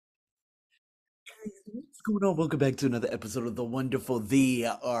What's going on? Welcome back to another episode of the wonderful The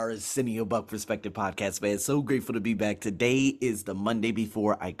Arsenio Buck Perspective Podcast, man. So grateful to be back. Today is the Monday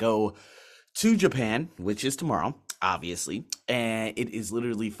before I go to Japan, which is tomorrow, obviously. And it is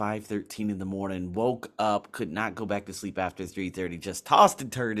literally 5:13 in the morning. Woke up, could not go back to sleep after 3:30, just tossed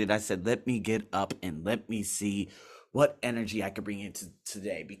and turned it. I said, let me get up and let me see what energy I could bring into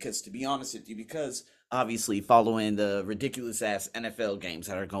today. Because to be honest with you, because obviously following the ridiculous ass NFL games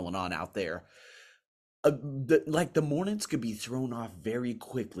that are going on out there, the mornings could be thrown off very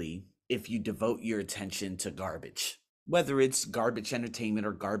quickly if you devote your attention to garbage, whether it's garbage entertainment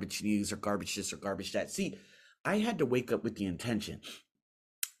or garbage news or garbage this or garbage that. See, I had to wake up with the intention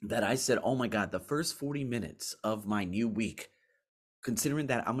that I said, oh my God, the first 40 minutes of my new week, considering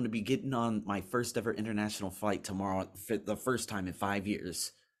that I'm going to be getting on my first ever international flight tomorrow for the first time in 5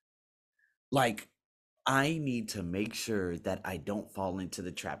 years, like, I need to make sure that I don't fall into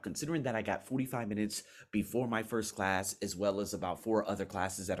the trap, considering that I got 45 minutes before my first class, as well as about four other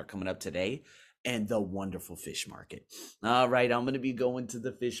classes that are coming up today, and the wonderful fish market. All right, I'm going to be going to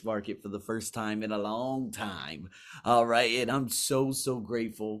the fish market for the first time in a long time. All right, and I'm so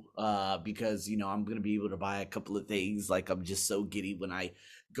grateful because, I'm going to be able to buy a couple of things. Like, I'm just so giddy when I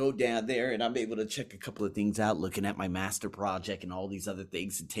go down there and I'm able to check a couple of things out, looking at my master project and all these other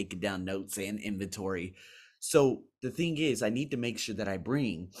things and taking down notes and inventory. So the thing is, I need to make sure that I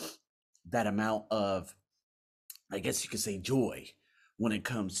bring that amount of, I guess you could say, joy when it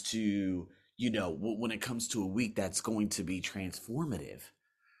comes to, when it comes to a week that's going to be transformative,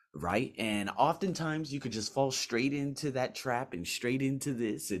 right? And oftentimes you could just fall straight into that trap and straight into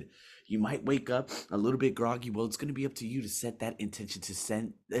this, and you might wake up a little bit groggy. Well, it's going to be up to you to set that intention, to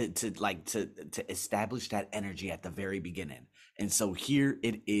send to establish that energy at the very beginning. And so here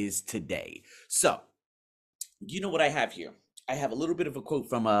it is today. So you know what I have here? I have a little bit of a quote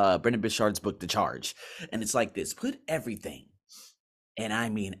from Brendan Burchard's book, The Charge. And it's like this: put everything, and I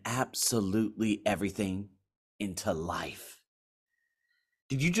mean absolutely everything, into life.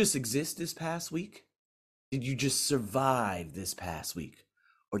 Did you just exist this past week? Did you just survive this past week?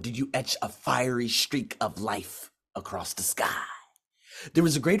 Or did you etch a fiery streak of life across the sky? There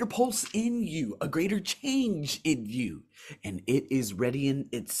is a greater pulse in you, a greater change in you, and it is readying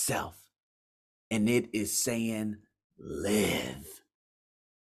itself. And it is saying, live.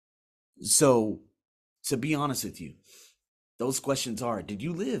 So, to be honest with you, those questions are: did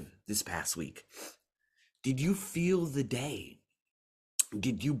you live this past week? Did you feel the day?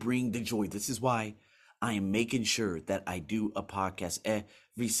 Did you bring the joy? This is why I am making sure that I do a podcast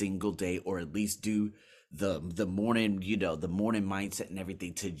every single day, or at least do the morning, the morning mindset and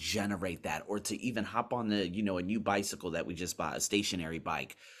everything to generate that, or to even hop on the, a new bicycle that we just bought, a stationary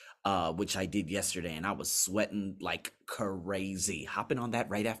bike, which I did yesterday, and I was sweating like crazy hopping on that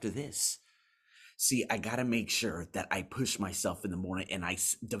right after this. See, I got to make sure that I push myself in the morning and I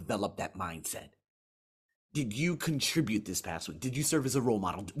develop that mindset. Did you contribute this past week? Did you serve as a role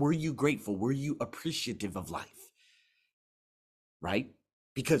model? Were you grateful? Were you appreciative of life? Right?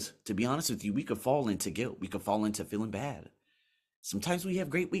 Because to be honest with you, we could fall into guilt. We could fall into feeling bad. Sometimes we have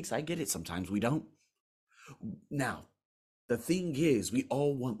great weeks. I get it. Sometimes we don't. Now, the thing is, we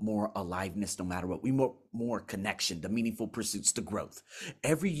all want more aliveness no matter what. We want more connection, the meaningful pursuits, the growth.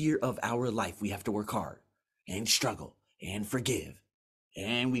 Every year of our life, we have to work hard and struggle and forgive.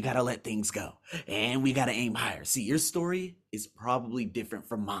 And we got to let things go. And we got to aim higher. See, your story is probably different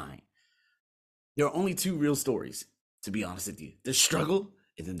from mine. There are only two real stories, to be honest with you. There's struggle,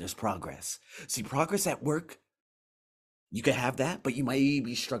 and then there's progress. See, progress at work, you could have that, but you might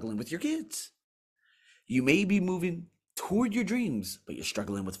be struggling with your kids. You may be moving toward your dreams, but you're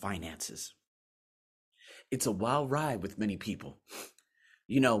struggling with finances. It's a wild ride with many people.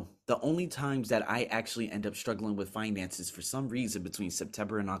 The only times that I actually end up struggling with finances for some reason between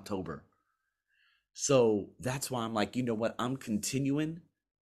September and October. So that's why I'm like, you know what? I'm continuing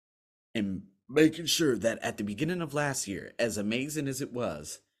and making sure that at the beginning of last year, as amazing as it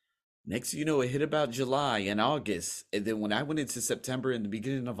was, next, it hit about July and August. And then when I went into September and the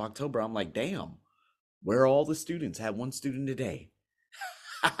beginning of October, I'm like, damn, where are all the students? I had one student a day.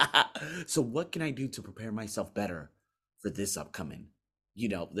 So what can I do to prepare myself better for this upcoming,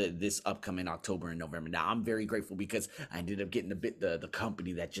 this upcoming October and November? Now, I'm very grateful because I ended up getting the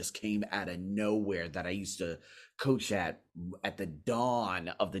company that just came out of nowhere that I used to coach at the dawn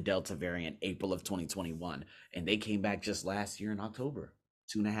of the Delta variant, April of 2021. And they came back just last year in October,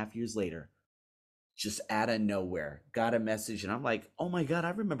 2.5 years later, just out of nowhere, got a message, and I'm like, oh my God,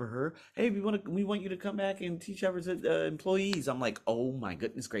 I remember her. Hey, we want you to come back and teach our employees. I'm like, oh my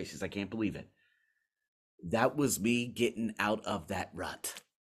goodness gracious, I can't believe it. That was me getting out of that rut.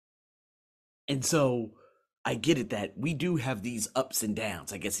 And so I get it that we do have these ups and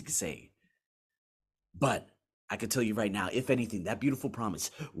downs, I guess you could say. But I can tell you right now, if anything, that beautiful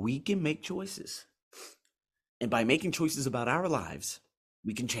promise, we can make choices. And by making choices about our lives,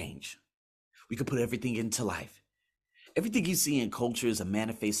 we can change. We can put everything into life. Everything you see in culture is a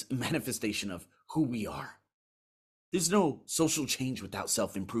manifestation of who we are. There's no social change without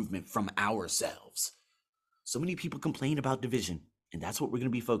self-improvement from ourselves. So many people complain about division, and that's what we're going to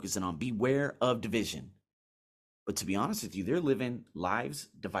be focusing on. Beware of division. But to be honest with you, they're living lives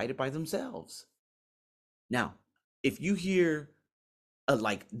divided by themselves. Now, if you hear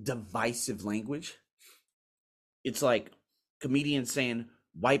a divisive language, it's like comedians saying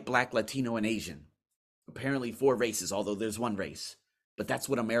white, black, Latino, and Asian. Apparently 4 races, although there's 1 race. But that's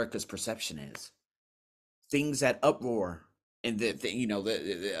what America's perception is. Things that uproar. And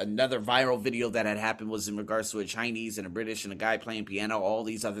another viral video that had happened was in regards to a Chinese and a British and a guy playing piano, all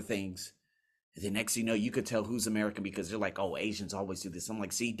these other things. And the next thing you know, you could tell who's American because they're like, oh, Asians always do this. I'm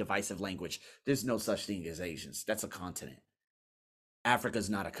like, see, divisive language. There's no such thing as Asians. That's a continent. Africa's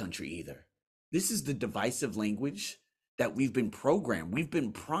not a country either. This is the divisive language that we've been programmed. We've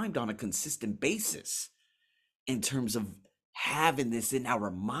been primed on a consistent basis in terms of having this in our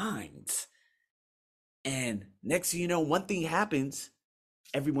minds. And next thing you know, one thing happens,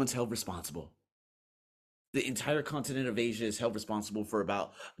 everyone's held responsible. The entire continent of Asia is held responsible for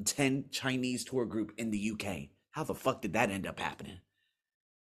about 10 Chinese tour group in the UK. How the fuck did that end up happening?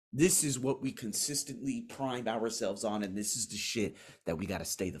 This is what we consistently prime ourselves on, and this is the shit that we got to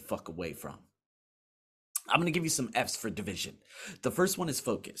stay the fuck away from. I'm going to give you some F's for division. The first one is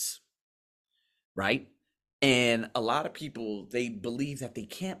focus, right? And a lot of people, they believe that they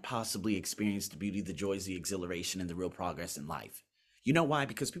can't possibly experience the beauty, the joys, the exhilaration, and the real progress in life. You know why?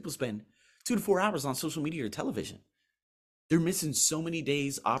 Because people spend 2 to 4 hours on social media or television. They're missing so many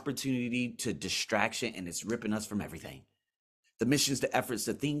days opportunity to distraction, and it's ripping us from everything. The missions, the efforts,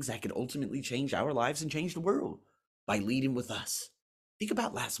 the things that could ultimately change our lives and change the world by leading with us. Think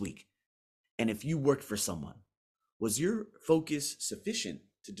about last week. And if you worked for someone, was your focus sufficient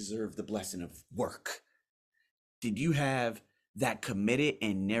to deserve the blessing of work? Did you have that committed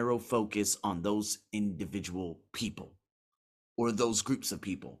and narrow focus on those individual people or those groups of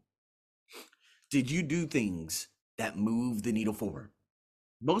people? Did you do things that move the needle forward?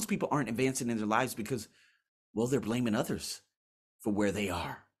 Most people aren't advancing in their lives because, well, they're blaming others for where they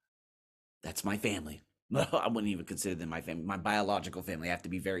are. That's my family. I wouldn't even consider them my family. My biological family. I have to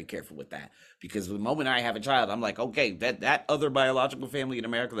be very careful with that because the moment I have a child, I'm like, okay, that other biological family in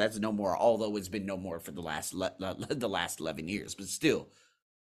America, that's no more. Although it's been no more for the last 11 years, but still,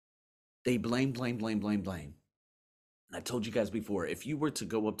 they blame. And I told you guys before, if you were to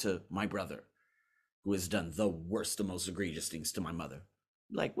go up to my brother, who has done the worst, the most egregious things to my mother,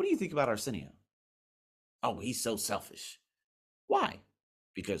 like, what do you think about Arsenio? Oh, he's so selfish. Why?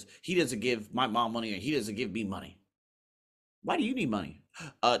 Because he doesn't give my mom money or he doesn't give me money. Why do you need money?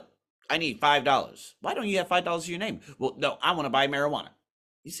 I need $5. Why don't you have $5 to your name? Well, no, I want to buy marijuana.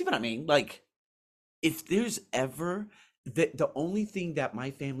 You see what I mean? Like, if there's ever the only thing that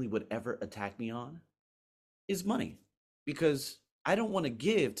my family would ever attack me on is money, because I don't want to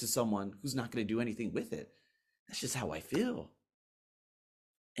give to someone who's not going to do anything with it. That's just how I feel.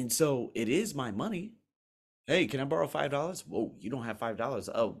 And so it is my money. Hey, can I borrow $5? Whoa, you don't have $5.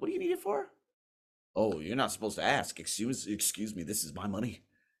 Oh, what do you need it for? Oh, you're not supposed to ask. Excuse me, this is my money.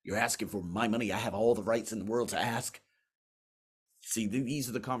 You're asking for my money. I have all the rights in the world to ask. See, these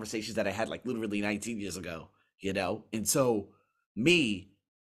are the conversations that I had like literally 19 years ago, you know? And so me,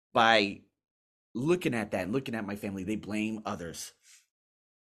 by looking at that and looking at my family, they blame others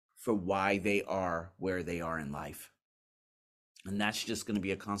for why they are where they are in life. And that's just going to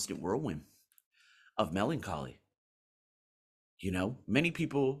be a constant whirlwind of melancholy. You know, many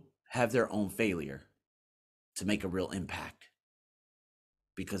people have their own failure to make a real impact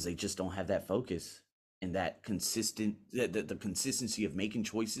because they just don't have that focus and that the consistency of making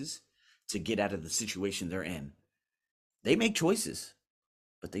choices to get out of the situation they're in. They make choices,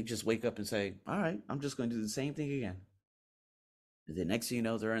 but they just wake up and say, all right, I'm just going to do the same thing again. And the next thing you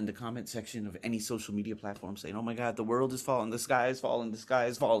know, they're in the comment section of any social media platform saying, oh my God, the world is falling, the sky is falling, the sky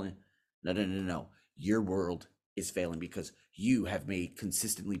is falling. No. Your world is failing because you have made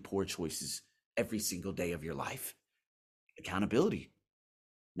consistently poor choices every single day of your life. Accountability.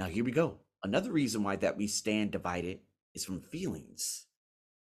 Now, here we go. Another reason why that we stand divided is from feelings.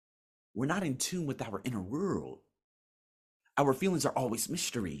 We're not in tune with our inner world. Our feelings are always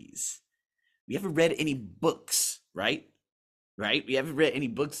mysteries. We haven't read any books, right? We haven't read any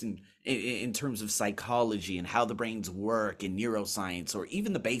books in terms of psychology and how the brains work and neuroscience or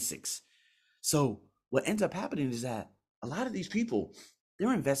even the basics. So what ends up happening is that a lot of these people,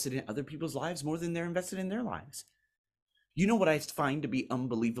 they're invested in other people's lives more than they're invested in their lives. You know what I find to be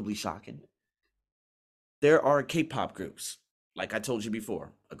unbelievably shocking? There are K-pop groups, like I told you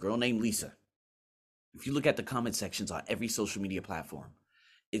before, a girl named Lisa. If you look at the comment sections on every social media platform,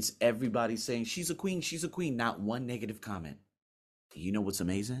 it's everybody saying she's a queen, not one negative comment. You know what's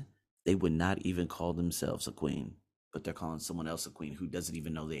amazing? They would not even call themselves a queen, but they're calling someone else a queen who doesn't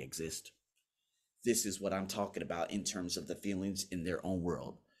even know they exist. This is what I'm talking about in terms of the feelings in their own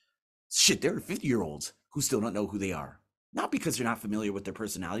world. Shit, there are 50-year-olds who still don't know who they are. Not because they're not familiar with their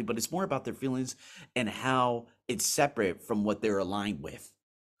personality, but it's more about their feelings and how it's separate from what they're aligned with.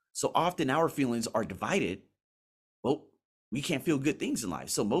 So often our feelings are divided. Well, we can't feel good things in life.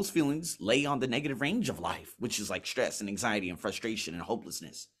 So most feelings lay on the negative range of life, which is like stress and anxiety and frustration and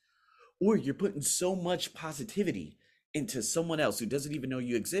hopelessness. Or you're putting so much positivity into someone else who doesn't even know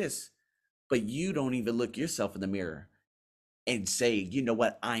you exist, but you don't even look yourself in the mirror and say, you know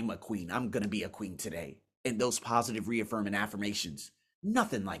what, I'm a queen. I'm going to be a queen today. And those positive reaffirming affirmations,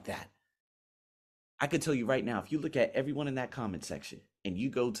 nothing like that. I could tell you right now, if you look at everyone in that comment section and you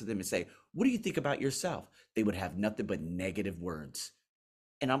go to them and say, what do you think about yourself? They would have nothing but negative words.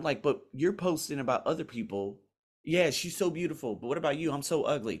 And I'm like, but you're posting about other people. Yeah, she's so beautiful. But what about you? I'm so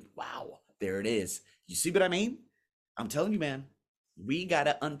ugly. Wow, there it is. You see what I mean? I'm telling you, man, we got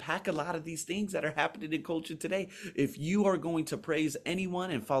to unpack a lot of these things that are happening in culture today. If you are going to praise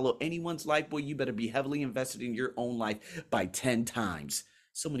anyone and follow anyone's life, boy, you better be heavily invested in your own life by 10 times.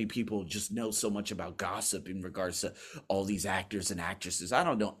 So many people just know so much about gossip in regards to all these actors and actresses. I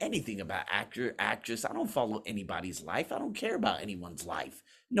don't know anything about actor, actress. I don't follow anybody's life. I don't care about anyone's life.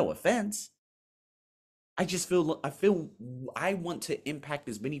 No offense. I feel I want to impact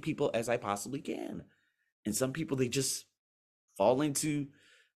as many people as I possibly can. And some people, they just fall into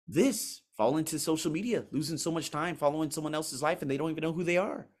fall into social media, losing so much time following someone else's life and they don't even know who they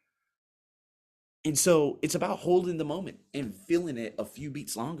are. And so it's about holding the moment and feeling it a few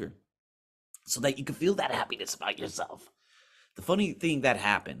beats longer so that you can feel that happiness about yourself. The funny thing that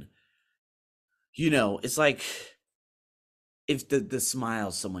happened, it's like if the smile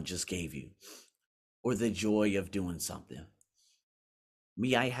someone just gave you or the joy of doing something.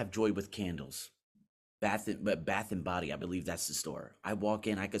 Me, I have joy with candles. Bath and Body, I believe that's the store. I walk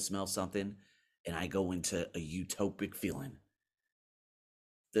in, I could smell something, and I go into a utopic feeling.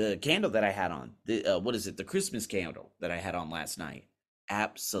 The candle that I had on, what is it? The Christmas candle that I had on last night.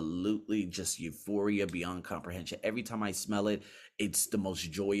 Absolutely just euphoria beyond comprehension. Every time I smell it, it's the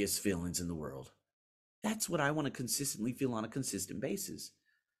most joyous feelings in the world. That's what I want to consistently feel on a consistent basis.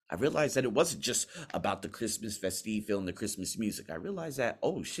 I realized that it wasn't just about the Christmas festive feel and the Christmas music. I realized that,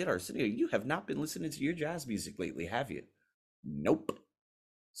 oh shit, Arsenio, you have not been listening to your jazz music lately, have you? Nope.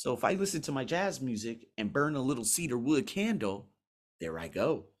 So if I listen to my jazz music and burn a little cedar wood candle, there I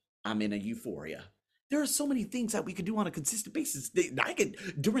go. I'm in a euphoria. There are so many things that we could do on a consistent basis.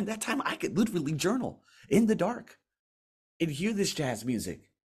 During that time, I could literally journal in the dark and hear this jazz music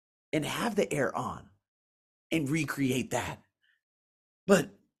and have the air on and recreate that. But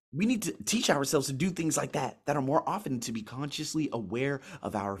we need to teach ourselves to do things like that are more often, to be consciously aware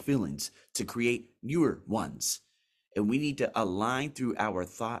of our feelings, to create newer ones. And we need to align through our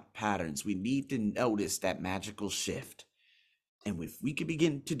thought patterns. We need to notice that magical shift. And if we can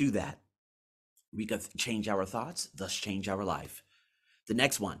begin to do that, we can change our thoughts, thus change our life. The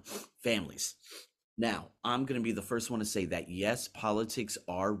next one, families. Now, I'm going to be the first one to say that, yes, politics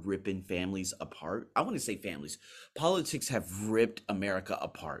are ripping families apart. I want to say families. Politics have ripped America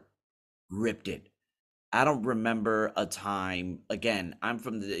apart, ripped it. I don't remember a time, again, I'm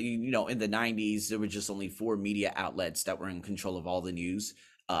from in the 90s, there were just only 4 media outlets that were in control of all the news.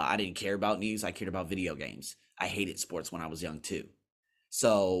 I didn't care about news. I cared about video games. I hated sports when I was young too.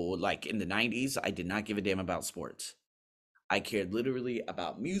 So like in the 90s, I did not give a damn about sports. I cared literally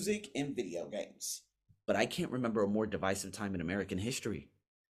about music and video games. But I can't remember a more divisive time in American history.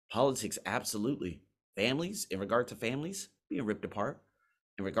 Politics, absolutely. Families, in regard to families, being ripped apart.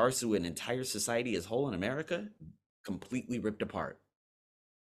 In regards to an entire society as whole in America, completely ripped apart.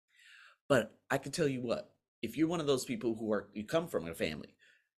 But I can tell you what, if you're one of those people you come from a family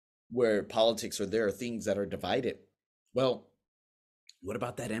where politics or there are things that are divided, well, what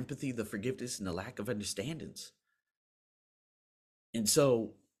about that empathy, the forgiveness, and the lack of understandings? And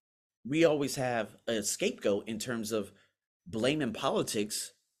so we always have a scapegoat in terms of blaming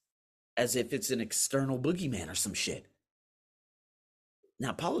politics as if it's an external boogeyman or some shit.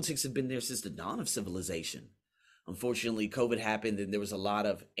 Now, politics have been there since the dawn of civilization. Unfortunately, COVID happened, and there was a lot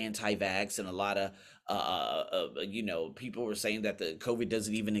of anti-vax and a lot of, people were saying that the COVID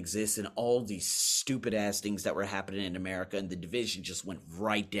doesn't even exist, and all these stupid ass things that were happening in America, and the division just went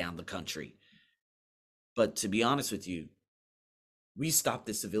right down the country. But to be honest with you, we stopped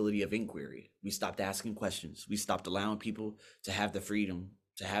the civility of inquiry. We stopped asking questions. We stopped allowing people to have the freedom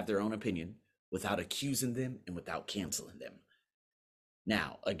to have their own opinion without accusing them and without canceling them.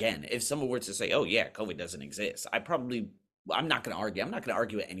 Now, again, if someone were to say, "Oh yeah, COVID doesn't exist," I'm not going to argue. I'm not going to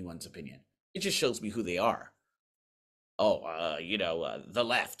argue with anyone's opinion. It just shows me who they are. Oh, the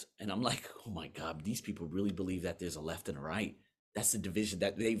left, and I'm like, oh my god, these people really believe that there's a left and a right. That's the division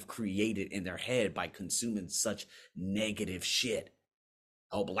that they've created in their head by consuming such negative shit.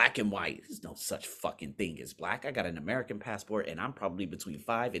 Oh, black and white. There's no such fucking thing as black. I got an American passport and I'm probably between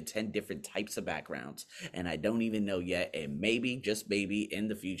 5 and 10 different types of backgrounds. And I don't even know yet. And maybe, just maybe, in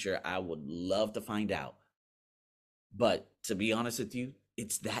the future, I would love to find out. But to be honest with you,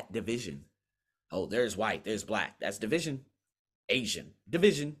 it's that division. Oh, there's white, there's black. That's division. Asian,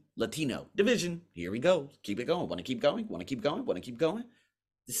 division. Latino, division. Here we go. Keep it going. Want to keep going? Want to keep going? Want to keep going?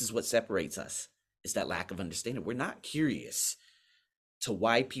 This is what separates us. It's that lack of understanding. We're not curious to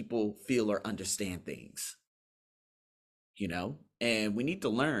why people feel or understand things, and we need to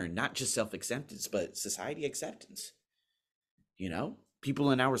learn not just self-acceptance, but society acceptance,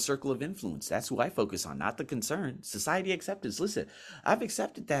 people in our circle of influence. That's who I focus on, not the concern. Society acceptance. Listen, I've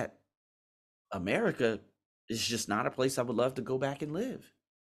accepted that America is just not a place I would love to go back and live.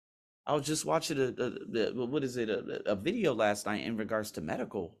 I was just watching a video last night in regards to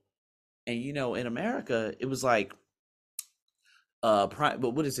medical, and in America it was like,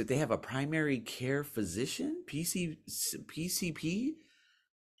 but what is it? They have a primary care physician, PCP,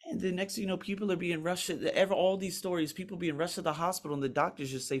 and the next thing you know, people are being rushed. All these stories, people being rushed to the hospital, and the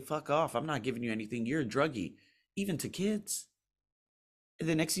doctors just say, "Fuck off! I'm not giving you anything. You're a druggie," even to kids. And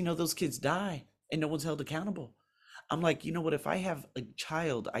the next thing you know, those kids die, and no one's held accountable. I'm like, you know what? If I have a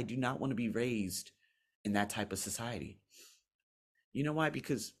child, I do not want to be raised in that type of society. You know why?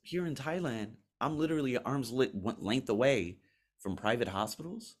 Because here in Thailand, I'm literally arm's length away from private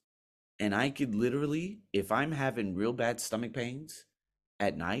hospitals. And I could literally, if I'm having real bad stomach pains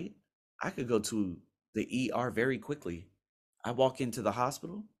at night, I could go to the ER very quickly. I walk into the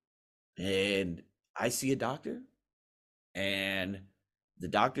hospital and I see a doctor, and the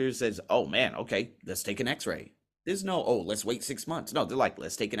doctor says, "Oh man, okay, let's take an x-ray." There's no, "Oh, let's wait 6 months." No, they're like,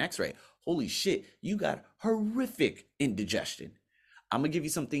 "Let's take an x-ray." Holy shit, you got horrific indigestion. I'm gonna give you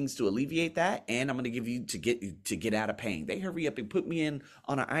some things to alleviate that, and I'm gonna give you to get out of pain. They hurry up and put me in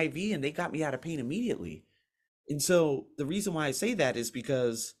on an IV, and they got me out of pain immediately. And so the reason why I say that is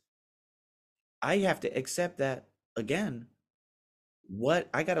because I have to accept that, again, what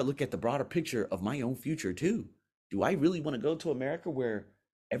I got to look at the broader picture of my own future too. Do I really want to go to America where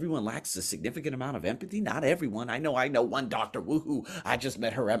everyone lacks a significant amount of empathy? Not everyone. I know one doctor. Woohoo! I just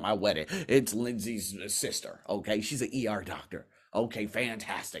met her at my wedding. It's Lindsay's sister. Okay, she's an ER doctor. Okay,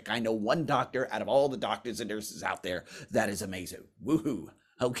 fantastic. I know one doctor out of all the doctors and nurses out there that is amazing. Woohoo!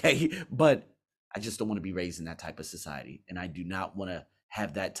 Okay, but I just don't want to be raised in that type of society, and I do not want to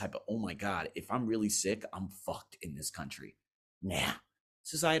have that type of, oh my god, if I'm really sick, I'm fucked in this country. Nah,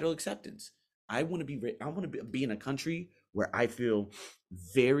 societal acceptance. I want to be in a country where I feel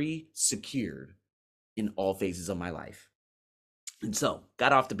very secured in all phases of my life. And so,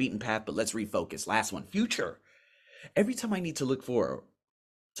 got off the beaten path, but let's refocus. Last one, future. Every time I need to look forward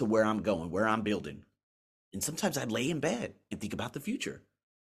to where I'm going, where I'm building, and sometimes I lay in bed and think about the future.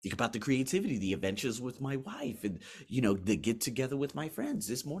 Think about the creativity, the adventures with my wife, and the get together with my friends.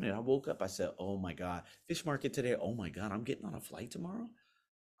 This morning I woke up, I said, "Oh my god, fish market today. Oh my god, I'm getting on a flight tomorrow."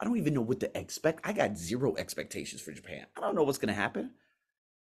 I don't even know what to expect. I got zero expectations for Japan. I don't know what's going to happen.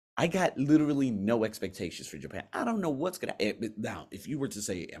 I got literally no expectations for Japan. I don't know what's going to. Now, if you were to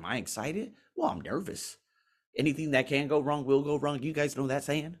say, "Am I excited?" Well, I'm nervous. Anything that can go wrong will go wrong. You guys know that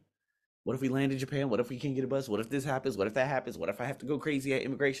saying? What if we land in Japan? What if we can't get a bus? What if this happens? What if that happens? What if I have to go crazy at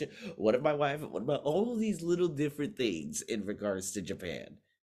immigration? What if my wife? What about all these little different things in regards to Japan?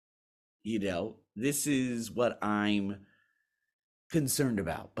 This is what I'm concerned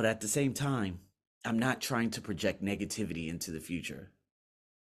about. But at the same time, I'm not trying to project negativity into the future.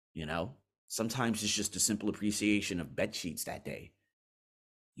 Sometimes it's just a simple appreciation of bed sheets that day,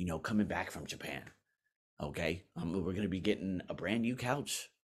 coming back from Japan. Okay. We're going to be getting a brand new couch.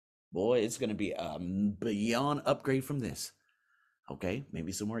 Boy, it's going to be a beyond upgrade from this. Okay.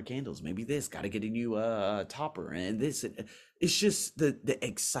 Maybe some more candles. Maybe this. Got to get a new topper and this. It's just the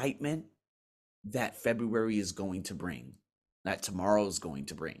excitement that February is going to bring, that tomorrow is going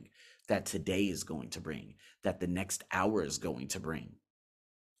to bring, that today is going to bring, that the next hour is going to bring.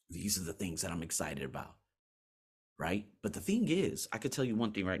 These are the things that I'm excited about, right? But the thing is, I could tell you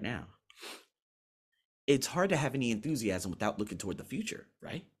one thing right now. It's hard to have any enthusiasm without looking toward the future,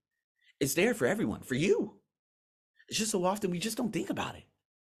 right? It's there for everyone, for you. It's just so often we just don't think about it.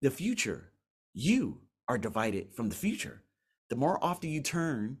 The future, you are divided from the future. The more often you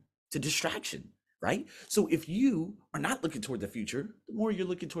turn to distraction, right? So if you are not looking toward the future, the more you're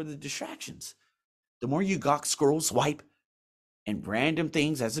looking toward the distractions. The more you gawk, scroll, swipe, and random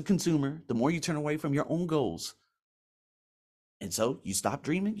things as a consumer, the more you turn away from your own goals. And so you stop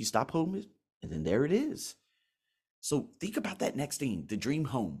dreaming, you stop hoping, and then there it is. So think about that next thing, the dream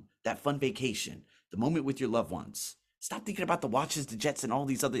home, that fun vacation, the moment with your loved ones. Stop thinking about the watches, the jets, and all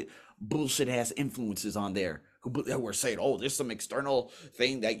these other bullshit ass influences on there who were saying, oh, there's some external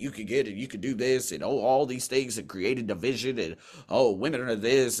thing that you could get and you could do this, and oh, all these things that created division, and oh, women are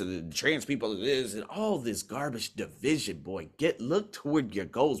this, and trans people are this, and all this garbage division, boy. Look toward your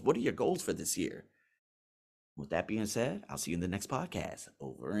goals. What are your goals for this year? With that being said, I'll see you in the next podcast.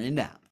 Over and out.